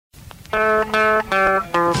Great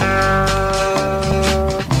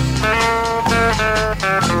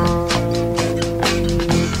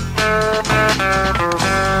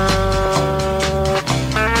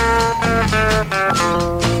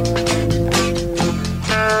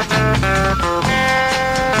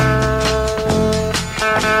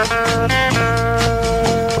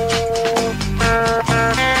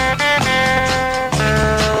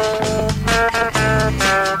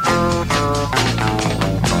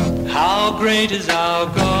is our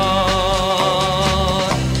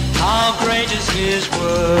God, how great is His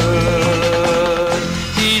word.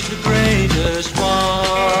 He's the greatest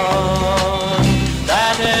one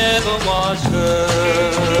that ever was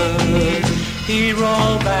heard. He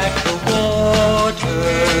rolled back the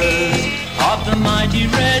waters of the mighty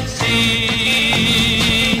Red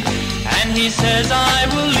Sea, and He says, I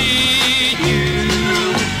will lead you,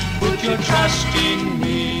 put your trust in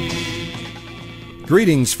me.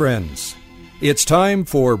 Greetings, friends. It's time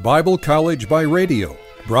for Bible College by Radio,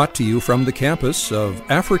 brought to you from the campus of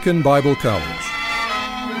African Bible College.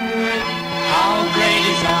 How great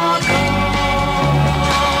is our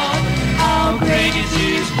God, how great is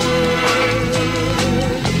His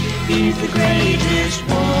word. He's the greatest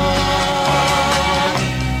one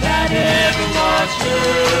that ever was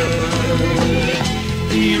heard.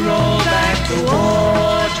 He rolled back the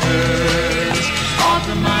waters of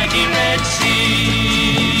the mighty Red Sea.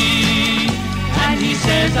 He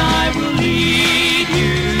says, I will lead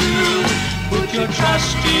you, put your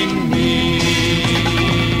trust in me.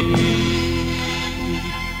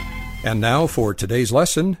 And now for today's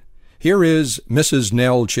lesson, here is Mrs.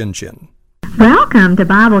 Nell Chin-Chin. Welcome to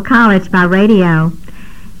Bible College by Radio.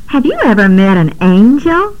 Have you ever met an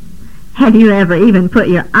angel? Have you ever even put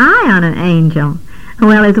your eye on an angel?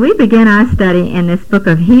 Well, as we begin our study in this book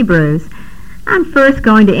of Hebrews, I'm first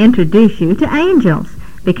going to introduce you to angels.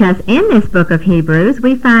 Because in this book of Hebrews,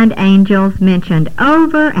 we find angels mentioned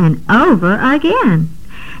over and over again.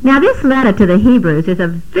 Now, this letter to the Hebrews is a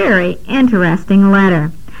very interesting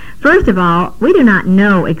letter. First of all, we do not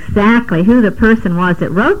know exactly who the person was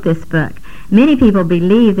that wrote this book. Many people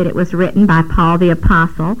believe that it was written by Paul the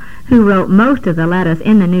Apostle, who wrote most of the letters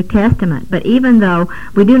in the New Testament. But even though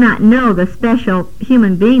we do not know the special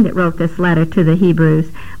human being that wrote this letter to the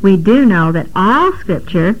Hebrews, we do know that all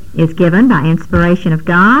Scripture is given by inspiration of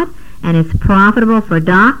God and is profitable for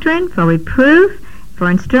doctrine, for reproof, for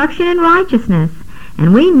instruction in righteousness.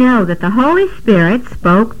 And we know that the Holy Spirit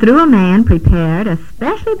spoke through a man prepared,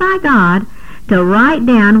 especially by God, to write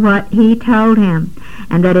down what He told him.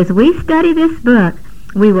 And that as we study this book,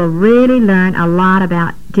 we will really learn a lot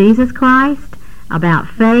about Jesus Christ, about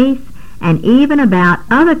faith, and even about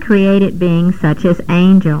other created beings such as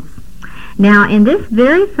angels. Now, in this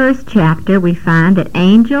very first chapter, we find that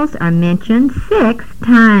angels are mentioned 6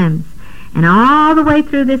 times. And all the way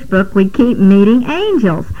through this book, we keep meeting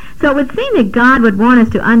angels. So it would seem that God would want us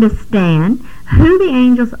to understand who the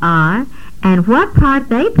angels are and what part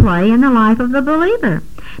they play in the life of the believer.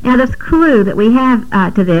 Now, this clue that we have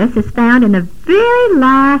to this is found in the very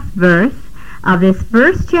last verse of this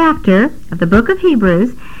first chapter of the book of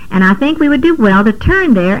Hebrews, and I think we would do well to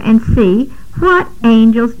turn there and see what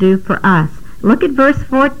angels do for us. Look at verse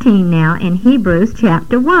 14 now in Hebrews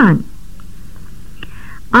chapter 1.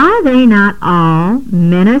 Are they not all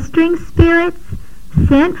ministering spirits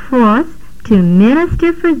sent forth to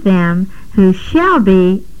minister for them who shall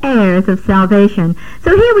be heirs of salvation?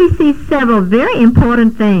 So here we see several very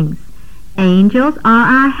important things. Angels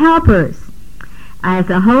are our helpers. As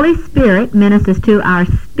the Holy Spirit ministers to our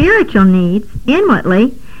spiritual needs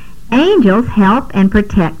inwardly, angels help and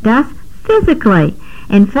protect us physically.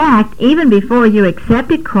 In fact, even before you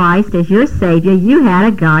accepted Christ as your Savior, you had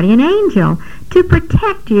a guardian angel to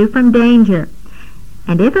protect you from danger.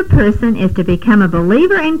 And if a person is to become a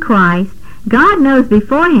believer in Christ, God knows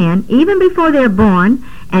beforehand, even before they're born,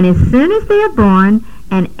 and as soon as they are born,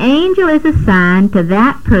 an angel is assigned to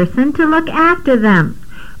that person to look after them.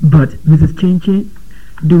 But, Mrs. Chin-Chin,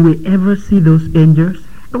 do we ever see those angels?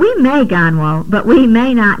 We may, Gonwo, but we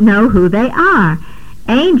may not know who they are.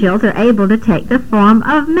 Angels are able to take the form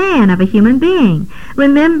of man, of a human being.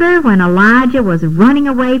 Remember when Elijah was running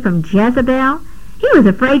away from Jezebel? He was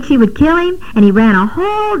afraid she would kill him, and he ran a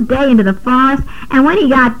whole day into the forest, and when he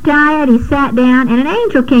got tired, he sat down, and an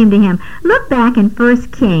angel came to him. Look back in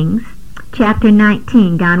 1 Kings chapter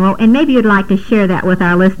 19, Gonwo, and maybe you'd like to share that with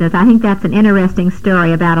our listeners. I think that's an interesting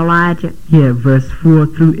story about Elijah. Yeah, verse 4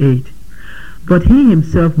 through 8. But he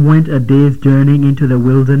himself went a day's journey into the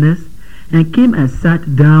wilderness, and came and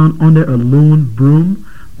sat down under a lone broom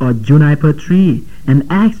or juniper tree, and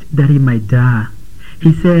asked that he might die.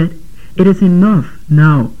 He said, It is enough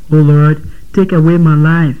now, O Lord, take away my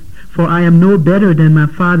life, for I am no better than my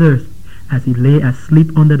fathers. As he lay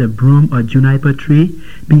asleep under the broom or juniper tree,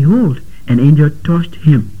 behold, an angel touched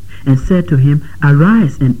him, and said to him,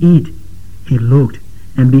 Arise and eat. He looked,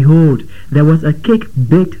 and behold, there was a cake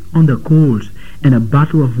baked on the coals, and a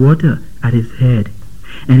bottle of water at his head.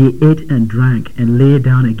 And he ate and drank, and lay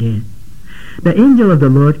down again. The angel of the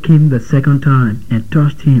Lord came the second time, and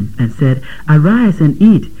touched him, and said, Arise and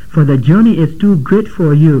eat, for the journey is too great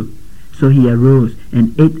for you. So he arose,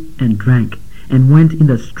 and ate and drank, and went in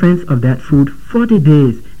the strength of that food 40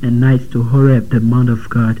 days and nights to Horeb, the mount of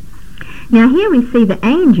God. Now here we see the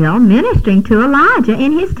angel ministering to Elijah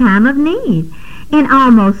in his time of need. In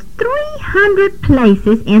almost 300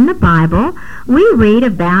 places in the Bible, we read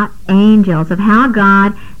about angels, of how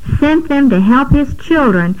God sent them to help his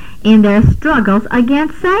children in their struggles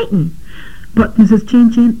against Satan. But Mrs.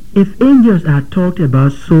 Chin, if angels are talked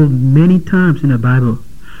about so many times in the Bible,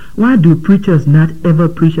 why do preachers not ever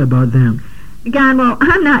preach about them? God, well,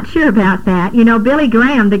 I'm not sure about that. You know, Billy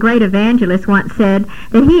Graham, the great evangelist, once said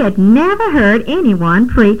that he had never heard anyone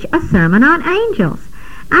preach a sermon on angels.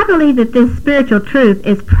 I believe that this spiritual truth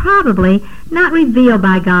is probably not revealed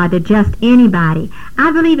by God to just anybody.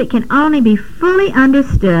 I believe it can only be fully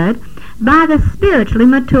understood by the spiritually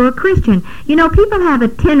mature Christian. You know, people have a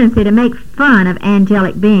tendency to make fun of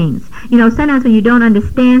angelic beings. You know, sometimes when you don't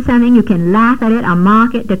understand something, you can laugh at it or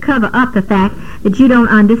mock it to cover up the fact that you don't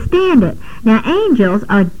understand it. Now, angels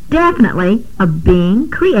are definitely a being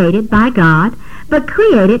created by God, but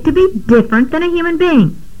created to be different than a human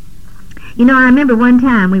being. You know, I remember one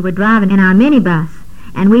time we were driving in our minibus,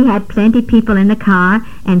 and we had plenty of people in the car,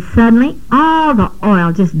 and suddenly all the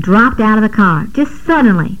oil just dropped out of the car. Just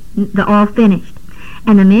suddenly, the oil finished.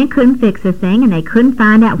 And the men couldn't fix the thing, and they couldn't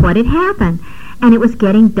find out what had happened. And it was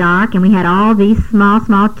getting dark, and we had all these small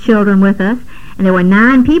children with us, and there were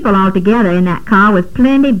 9 people altogether in that car with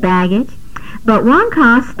plenty baggage. But one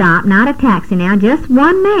car stopped, not a taxi now, just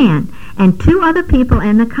one man, and 2 other people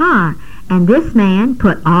in the car. And this man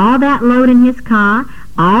put all that load in his car,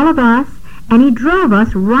 all of us, and he drove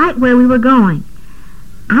us right where we were going.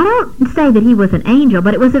 I don't say that he was an angel,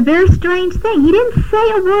 but it was a very strange thing. He didn't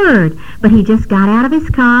say a word, but he just got out of his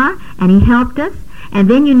car, and he helped us. And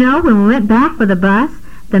then, you know, when we went back for the bus,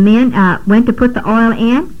 the men went to put the oil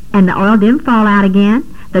in, and the oil didn't fall out again.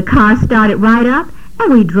 The car started right up,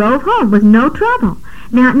 and we drove home with no trouble.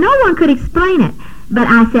 Now, no one could explain it. But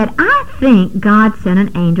I said, I think God sent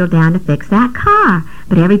an angel down to fix that car.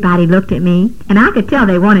 But everybody looked at me, and I could tell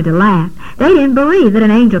they wanted to laugh. They didn't believe that an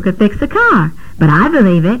angel could fix the car. But I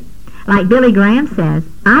believe it. Like Billy Graham says,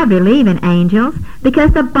 I believe in angels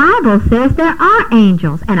because the Bible says there are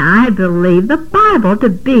angels, and I believe the Bible to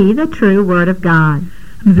be the true Word of God.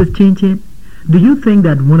 Mrs. Chin, do you think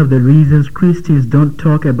that one of the reasons Christians don't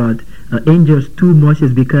talk about angels too much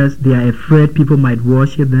is because they are afraid people might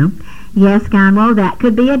worship them? Yes, Conwell, that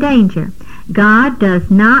could be a danger. God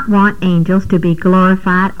does not want angels to be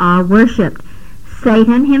glorified or worshipped.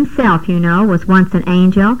 Satan himself, you know, was once an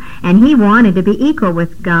angel, and he wanted to be equal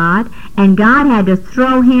with God, and God had to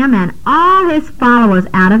throw him and all his followers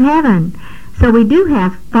out of heaven. So we do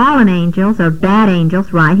have fallen angels or bad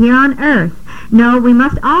angels right here on earth. No, we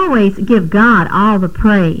must always give God all the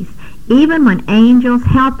praise. Even when angels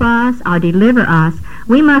help us or deliver us,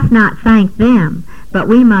 we must not thank them, but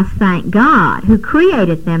we must thank God who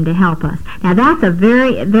created them to help us. Now that's a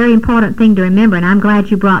very, very important thing to remember, and I'm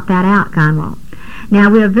glad you brought that out, Conwell. Now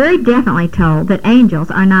we are very definitely told that angels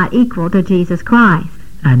are not equal to Jesus Christ.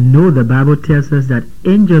 I know the Bible tells us that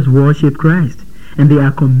angels worship Christ, and they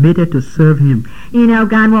are committed to serve him. You know,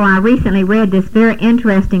 Conwell, I recently read this very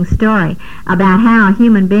interesting story about how a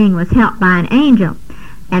human being was helped by an angel.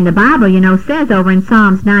 And the Bible, you know, says over in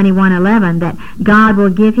Psalms 91:11 that God will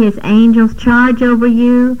give his angels charge over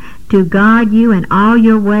you to guard you in all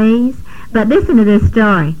your ways. But listen to this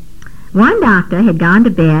story. One doctor had gone to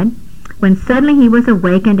bed when suddenly he was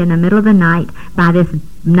awakened in the middle of the night by this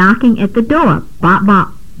knocking at the door. Bop,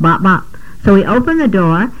 bop, bop, bop. So he opened the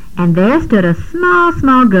door, and there stood a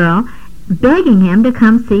small girl begging him to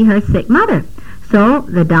come see her sick mother. So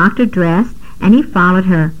the doctor dressed, and he followed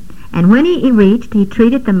her. And when he reached, he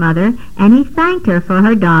treated the mother, and he thanked her for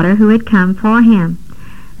her daughter who had come for him.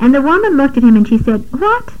 And the woman looked at him, and she said,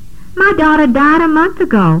 "What? My daughter died a month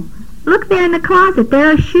ago. Look there in the closet.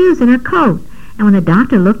 There are shoes in her coat." And when the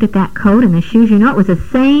doctor looked at that coat and the shoes, you know, it was the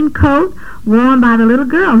same coat worn by the little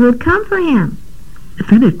girl who had come for him.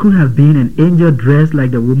 Then it could have been an angel dressed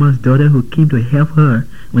like the woman's daughter who came to help her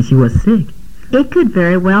when she was sick. It could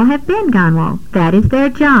very well have been gunwale. That is their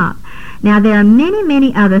job. Now, there are many,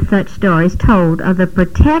 many other such stories told of the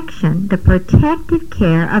protective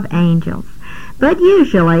care of angels. But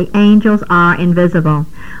usually, angels are invisible.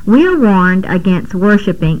 We are warned against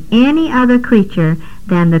worshiping any other creature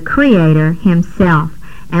than the Creator Himself.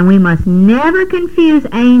 And we must never confuse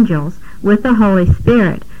angels with the Holy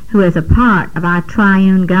Spirit, who is a part of our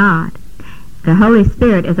triune God. The Holy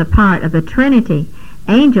Spirit is a part of the Trinity.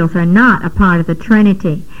 Angels are not a part of the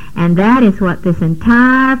Trinity. And that is what this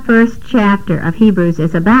entire first chapter of Hebrews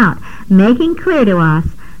is about, making clear to us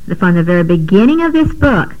from the very beginning of this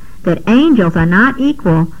book that angels are not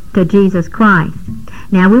equal to Jesus Christ.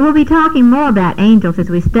 Now, we will be talking more about angels as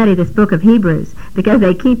we study this book of Hebrews, because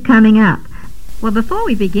they keep coming up. Well, before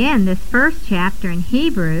we begin this first chapter in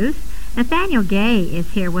Hebrews, Nathaniel Gay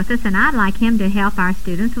is here with us, and I'd like him to help our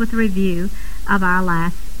students with a review of our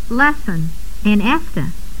last lesson in Esther,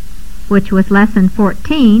 which was lesson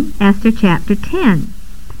 14, Esther chapter 10.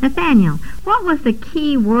 Nathaniel, what was the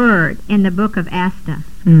key word in the book of Esther?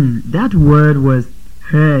 That word was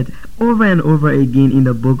heard over and over again in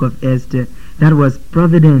the book of Esther. That was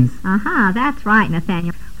providence. That's right,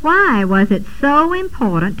 Nathaniel. Why was it so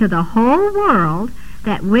important to the whole world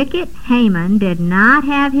that wicked Haman did not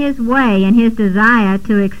have his way in his desire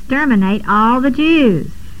to exterminate all the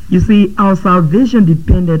Jews? You see, our salvation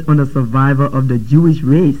depended on the survival of the Jewish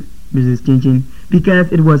race, Mrs. Chinchin,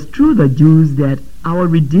 because it was through the Jews that our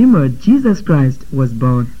Redeemer, Jesus Christ, was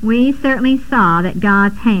born. We certainly saw that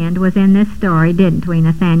God's hand was in this story, didn't we,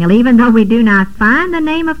 Nathaniel? Even though we do not find the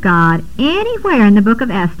name of God anywhere in the book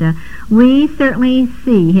of Esther, we certainly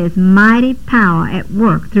see His mighty power at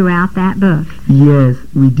work throughout that book. Yes,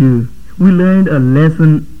 we do. We learned a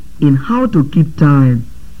lesson in how to keep time.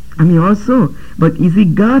 But you see,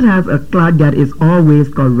 God has a clock that is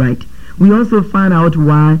always correct. We also find out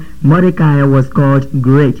why Mordecai was called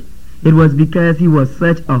great. It was because he was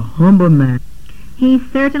such a humble man. He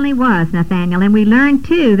certainly was, Nathaniel, and we learn,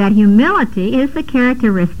 too, that humility is the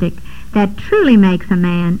characteristic that truly makes a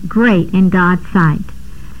man great in God's sight.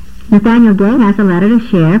 Nathaniel Gay has a letter to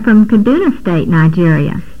share from Kaduna State,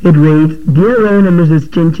 Nigeria. It reads, Dear Reverend and Mrs.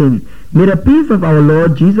 Chinchin, may the peace of our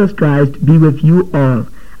Lord Jesus Christ be with you all.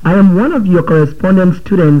 I am one of your correspondence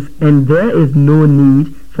students, and there is no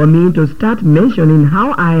need for me to start mentioning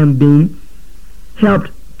how I am being helped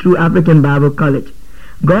through African Bible College.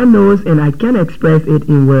 God knows, and I can't express it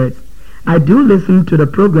in words. I do listen to the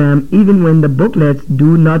program even when the booklets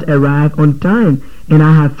do not arrive on time, and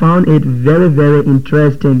I have found it very, very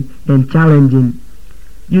interesting and challenging.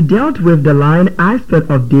 You dealt with the lying aspect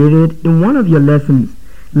of David in one of your lessons.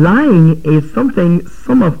 Lying is something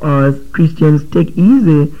some of us Christians take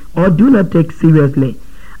easy or do not take seriously.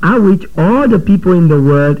 I wish all the people in the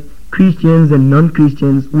world, Christians and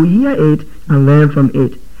non-Christians, will hear it and learn from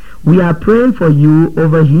it. We are praying for you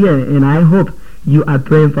over here, and I hope you are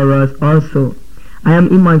praying for us also. I am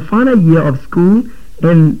in my final year of school,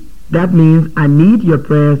 and that means I need your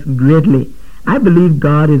prayers greatly. I believe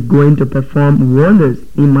God is going to perform wonders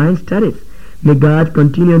in my studies. May God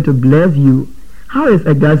continue to bless you. How is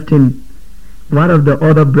Augustine, one of the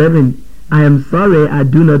other brethren? I am sorry I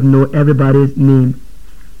do not know everybody's name.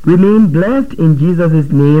 Remain blessed in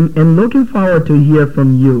Jesus' name, and looking forward to hear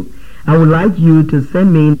from you. I would like you to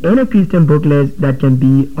send me any Christian booklets that can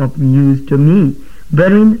be of use to me.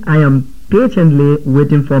 Brethren, I am patiently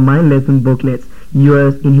waiting for my lesson booklets,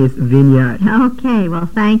 yours in His vineyard. Okay, well,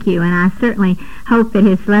 thank you, and I certainly hope that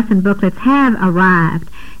his lesson booklets have arrived.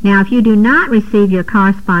 Now, if you do not receive your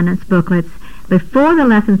correspondence booklets before the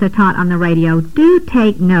lessons are taught on the radio, do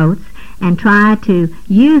take notes and try to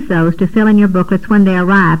use those to fill in your booklets when they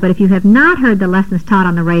arrive. But if you have not heard the lessons taught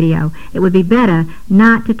on the radio, it would be better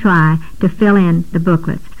not to try to fill in the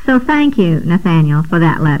booklets. So thank you, Nathaniel, for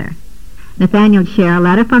that letter. Nathaniel shared a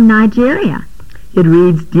letter from Nigeria. It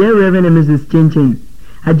reads, Dear Reverend and Mrs. Chinchin,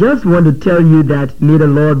 I just want to tell you that may the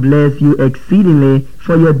Lord bless you exceedingly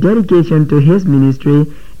for your dedication to His ministry,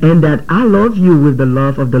 and that I love you with the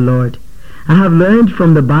love of the Lord. I have learned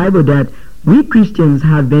from the Bible that we Christians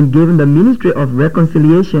have been given the ministry of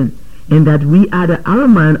reconciliation, and that we are the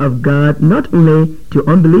armament of God not only to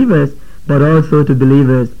unbelievers, but also to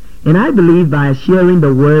believers. And I believe by sharing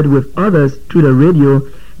the word with others through the radio,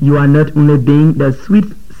 you are not only being the sweet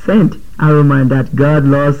scent aroma that God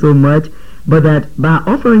loves so much, but that by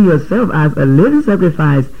offering yourself as a living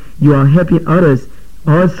sacrifice, you are helping others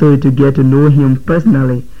also to get to know Him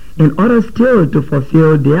personally, and others still to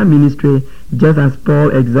fulfill their ministry, just as Paul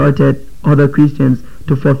exhorted other Christians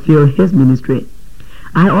to fulfill his ministry.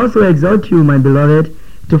 I also exhort you, my beloved,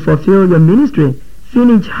 to fulfill your ministry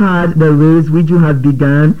Finish hard the race which you have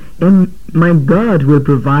begun, and my God will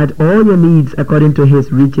provide all your needs according to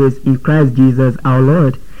his riches in Christ Jesus our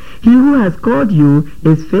Lord. He who has called you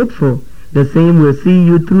is faithful. The same will see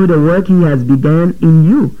you through the work he has begun in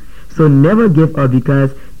you. So never give up,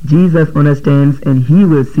 because Jesus understands and he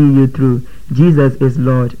will see you through. Jesus is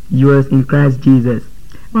Lord, yours in Christ Jesus.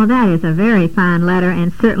 Well, that is a very fine letter,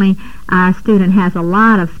 and certainly our student has a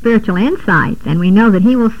lot of spiritual insights, and we know that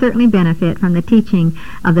he will certainly benefit from the teaching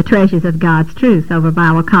of the treasures of God's truth over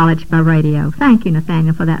Bible College by radio. Thank you,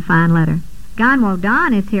 Nathaniel, for that fine letter. Gonwo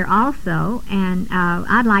Don is here also, and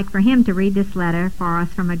I'd like for him to read this letter for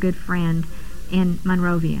us from a good friend in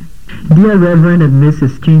Monrovia. Dear Reverend and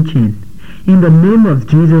Mrs. Chinchin, in the name of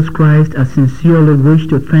Jesus Christ, I sincerely wish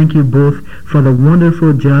to thank you both for the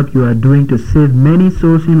wonderful job you are doing to save many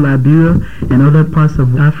souls in Liberia and other parts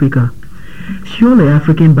of Africa. Surely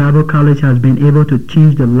African Bible College has been able to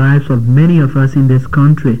change the lives of many of us in this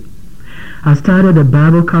country. I started the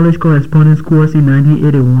Bible College correspondence course in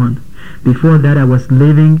 1981. Before that, I was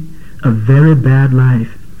living a very bad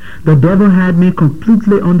life. The devil had me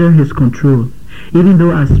completely under his control. Even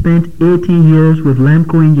though I spent 18 years with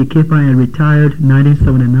Lamco in Yekepa and retired in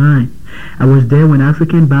 1979, I was there when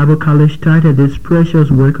African Bible College started this precious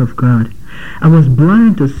work of God. I was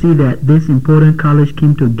blind to see that this important college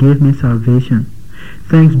came to give me salvation.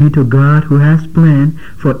 Thanks be to God who has planned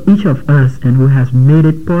for each of us and who has made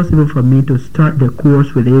it possible for me to start the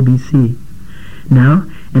course with ABC. Now,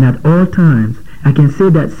 and at all times, I can say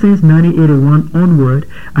that since 1981 onward,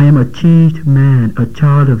 I am a changed man, a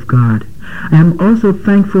child of God. I am also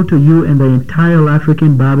thankful to you and the entire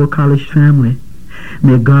African Bible College family.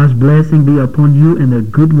 May God's blessing be upon you and the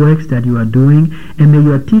good works that you are doing, and may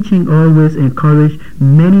your teaching always encourage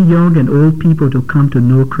many young and old people to come to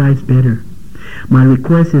know Christ better. My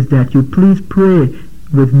request is that you please pray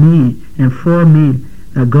with me and for me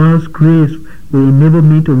that God's grace will enable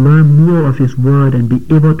me to learn more of His Word and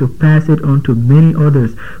be able to pass it on to many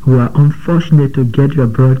others who are unfortunate to get your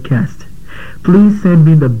broadcast. Please send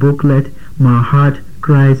me the booklet, My Heart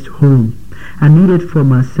Cries Home. I need it for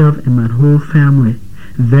myself and my whole family.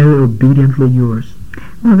 Very obediently yours.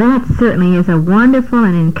 Well, that certainly is a wonderful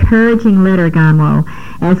and encouraging letter, Gonwo,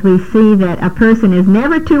 as we see that a person is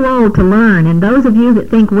never too old to learn. And those of you that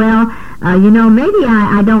think, well, maybe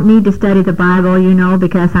I don't need to study the Bible,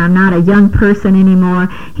 because I'm not a young person anymore.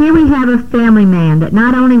 Here we have a family man that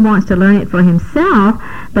not only wants to learn it for himself,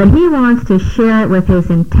 but he wants to share it with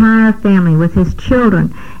his entire family, with his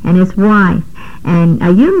children and his wife. And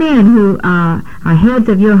you men who are heads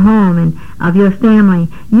of your home and of your family,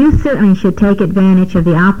 you certainly should take advantage of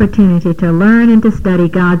the opportunity to learn and to study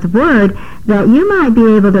God's Word, that you might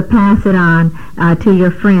be able to pass it on to your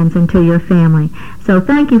friends and to your family. So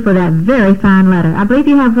thank you for that very fine letter. I believe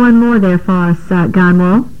you have one more there for us,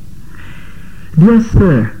 Gonwo. Yes,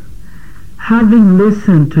 sir. Having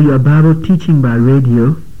listened to your Bible teaching by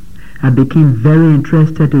radio, I became very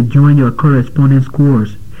interested to join your correspondence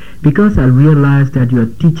course, because I realized that your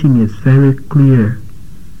teaching is very clear.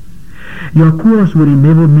 Your course would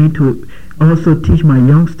enable me to also teach my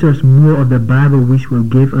youngsters more of the Bible, which will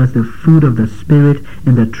give us the fruit of the Spirit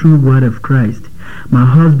and the true Word of Christ. My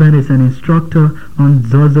husband is an instructor on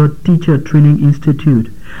Zozo Teacher Training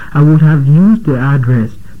Institute. I would have used the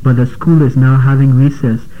address, but the school is now having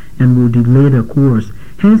recess and will delay the course.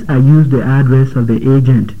 Hence, I used the address of the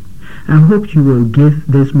agent. I hope you will give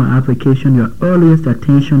this my application your earliest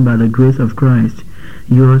attention by the grace of Christ.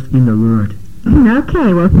 Yours in the Lord.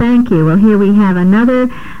 Okay, well, thank you. Well, here we have another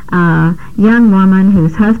young woman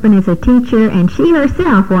whose husband is a teacher, and she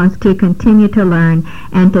herself wants to continue to learn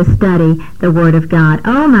and to study the Word of God.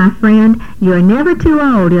 Oh, my friend, you're never too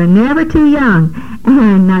old. You're never too young.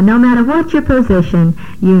 And no matter what your position,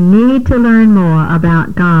 you need to learn more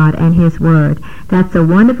about God and His Word. That's the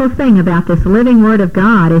wonderful thing about this living Word of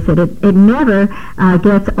God, is that it never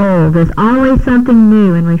gets old. There's always something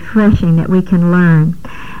new and refreshing that we can learn.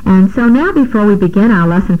 And so now, before we begin our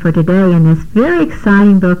lesson for today in this very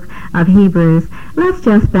exciting book of Hebrews, let's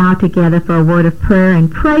just bow together for a word of prayer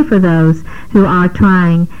and pray for those who are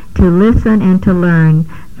trying to listen and to learn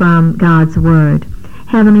from God's Word.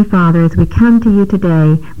 Heavenly Father, as we come to you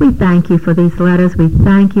today, we thank you for these letters. We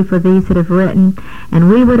thank you for these that have written, and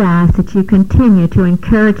we would ask that you continue to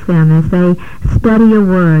encourage them as they study your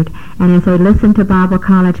Word and as they listen to Bible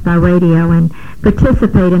College by radio. And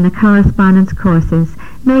participate in the correspondence courses.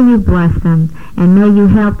 May you bless them, and may you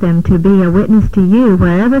help them to be a witness to you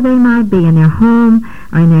wherever they might be, in their home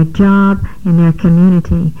or in their job, in their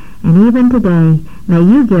community. And even today, may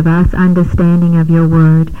you give us understanding of your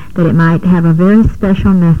word, that it might have a very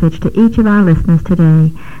special message to each of our listeners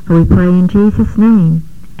today. For we pray in Jesus' name.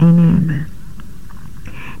 Amen.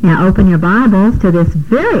 Now open your Bibles to this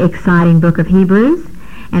very exciting book of Hebrews,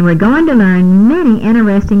 and we're going to learn many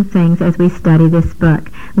interesting things as we study this book.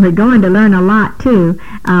 We're going to learn a lot, too,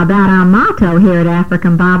 about our motto here at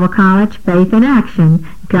African Bible College, Faith in Action,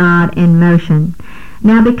 God in Motion.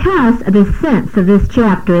 Now, because the sense of this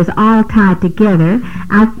chapter is all tied together,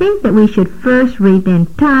 I think that we should first read the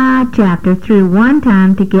entire chapter through one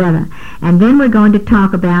time together, and then we're going to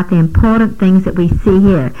talk about the important things that we see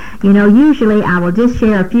here. You know, usually I will just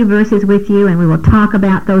share a few verses with you, and we will talk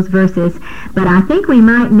about those verses, but I think we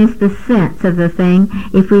might miss the sense of the thing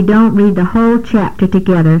if we don't read the whole chapter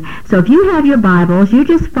together. So if you have your Bibles, you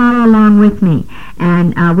just follow along with me,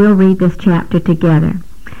 and we'll read this chapter together.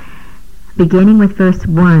 Beginning with verse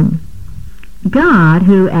 1. God,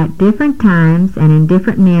 who at different times and in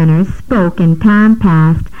different manners spoke in time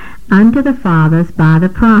past unto the fathers by the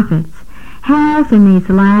prophets, has in these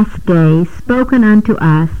last days spoken unto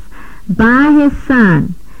us by his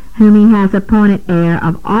Son, whom he has appointed heir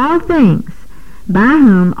of all things, by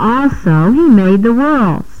whom also he made the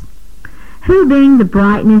worlds, who being the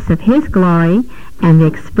brightness of his glory and the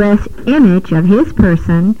express image of his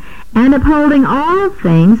person, and upholding all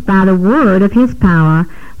things by the word of his power,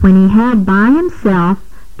 when he had by himself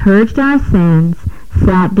purged our sins,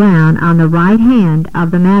 sat down on the right hand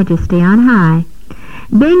of the Majesty on high,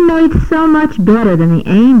 being made so much better than the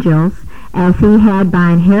angels, as he had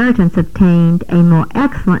by inheritance obtained a more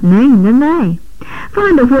excellent name than they. For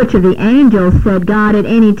unto which of the angels said God at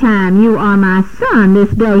any time, You are my Son, this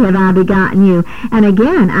day have I begotten you? And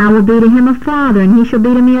again, I will be to him a father, and he shall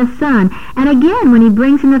be to me a son. And again, when he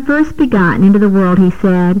brings him the first begotten into the world, he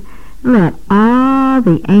said, Let all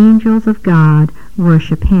the angels of God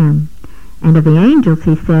worship him. And of the angels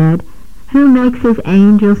he said, Who makes his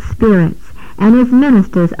angels spirits, and his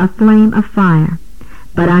ministers a flame of fire.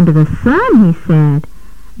 But unto the Son he said,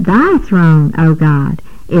 Thy throne, O God,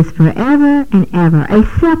 is forever and ever. A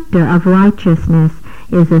scepter of righteousness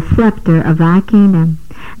is the scepter of thy kingdom.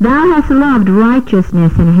 Thou hast loved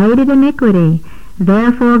righteousness and hated iniquity.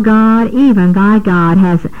 Therefore God, even thy God,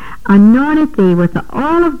 has anointed thee with the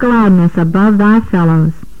oil of gladness above thy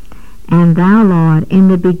fellows. And thou, Lord, in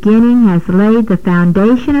the beginning hast laid the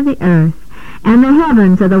foundation of the earth, and the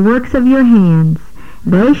heavens are the works of your hands.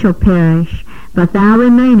 They shall perish, but thou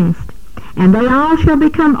remainest, and they all shall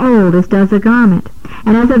become old as does a garment.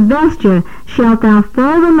 And as a vesture shalt thou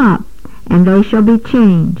fold them up, and they shall be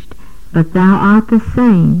changed. But thou art the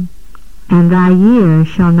same, and thy years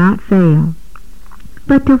shall not fail.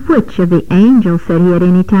 But to which of the angels said he at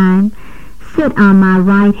any time, Sit on my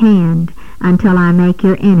right hand, until I make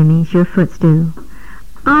your enemies your footstool?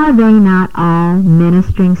 Are they not all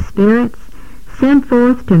ministering spirits, sent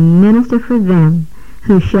forth to minister for them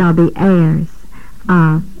who shall be heirs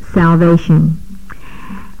of salvation?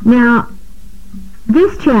 Now,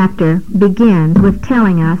 this chapter begins with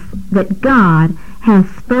telling us that God has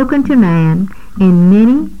spoken to man in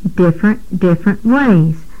many different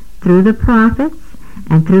ways, through the prophets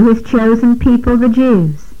and through his chosen people, the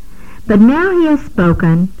Jews. But now he has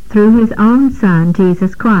spoken through his own Son,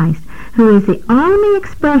 Jesus Christ, who is the only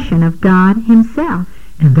expression of God himself.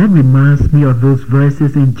 And that reminds me of those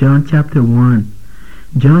verses in John chapter 1.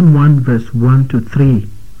 John 1 verse 1 to 3.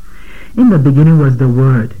 In the beginning was the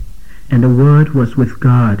Word, and the Word was with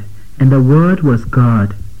God, and the Word was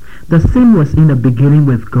God. The same was in the beginning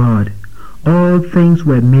with God. All things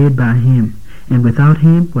were made by him, and without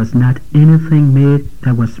him was not anything made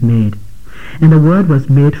that was made. And the Word was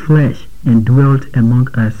made flesh, and dwelt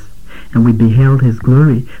among us. And we beheld his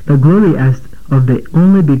glory, the glory as of the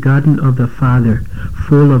only begotten of the Father,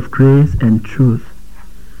 full of grace and truth.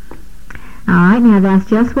 All right, now that's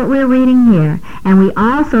just what we're reading here. And we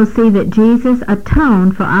also see that Jesus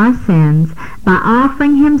atoned for our sins by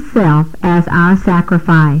offering himself as our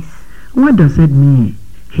sacrifice. What does it mean?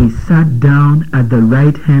 He sat down at the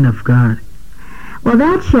right hand of God. Well,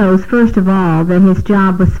 that shows, first of all, that his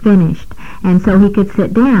job was finished, and so he could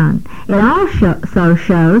sit down. It also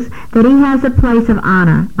shows that he has a place of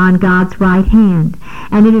honor on God's right hand,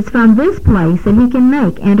 and it is from this place that he can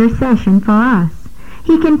make intercession for us.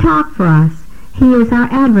 He can talk for us. He is our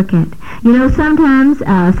advocate. You know, sometimes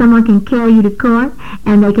someone can carry you to court,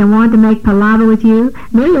 and they can want to make palaver with you.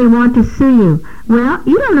 Maybe they want to sue you. Well,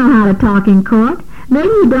 you don't know how to talk in court, Maybe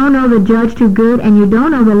you don't know the judge too good and you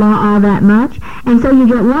don't know the law all that much, and so you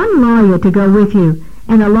get one lawyer to go with you,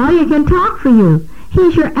 and the lawyer can talk for you.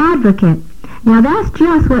 He's your advocate. Now that's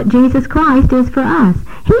just what Jesus Christ is for us.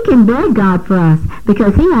 He can beg God for us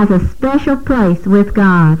because he has a special place with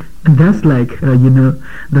God. And that's like,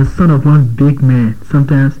 the son of one big man.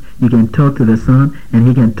 Sometimes you can talk to the son and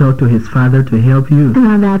he can talk to his father to help you.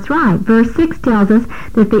 That's right. Verse 6 tells us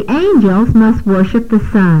that the angels must worship the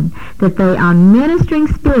Son, that they are ministering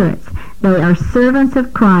spirits. They are servants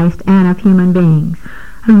of Christ and of human beings.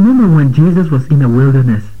 I remember when Jesus was in the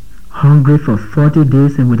wilderness, hungry for 40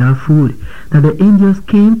 days and without food, that the angels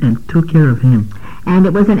came and took care of him. And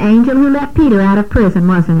it was an angel who let Peter out of prison,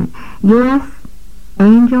 wasn't it? Yes,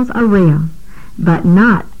 angels are real, but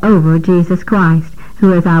not over Jesus Christ,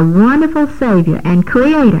 who is our wonderful Savior and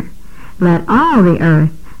Creator. Let all the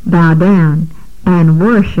earth bow down and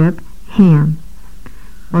worship him.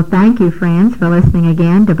 Well, thank you, friends, for listening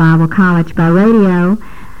again to Bible College by Radio.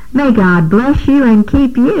 May God bless you and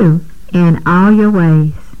keep you in all your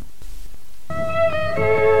ways.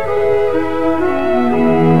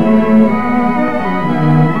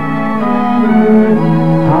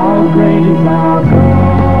 How great is our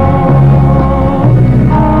God,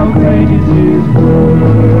 how great is his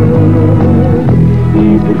word.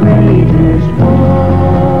 He's the greatest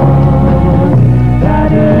one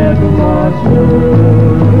that ever was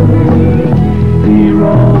heard. He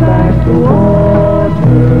rolled back the waters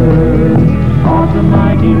of the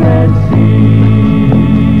mighty Red Sea,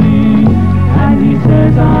 and he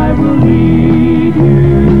says, I will lead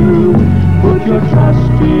you, put your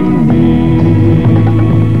trust in me.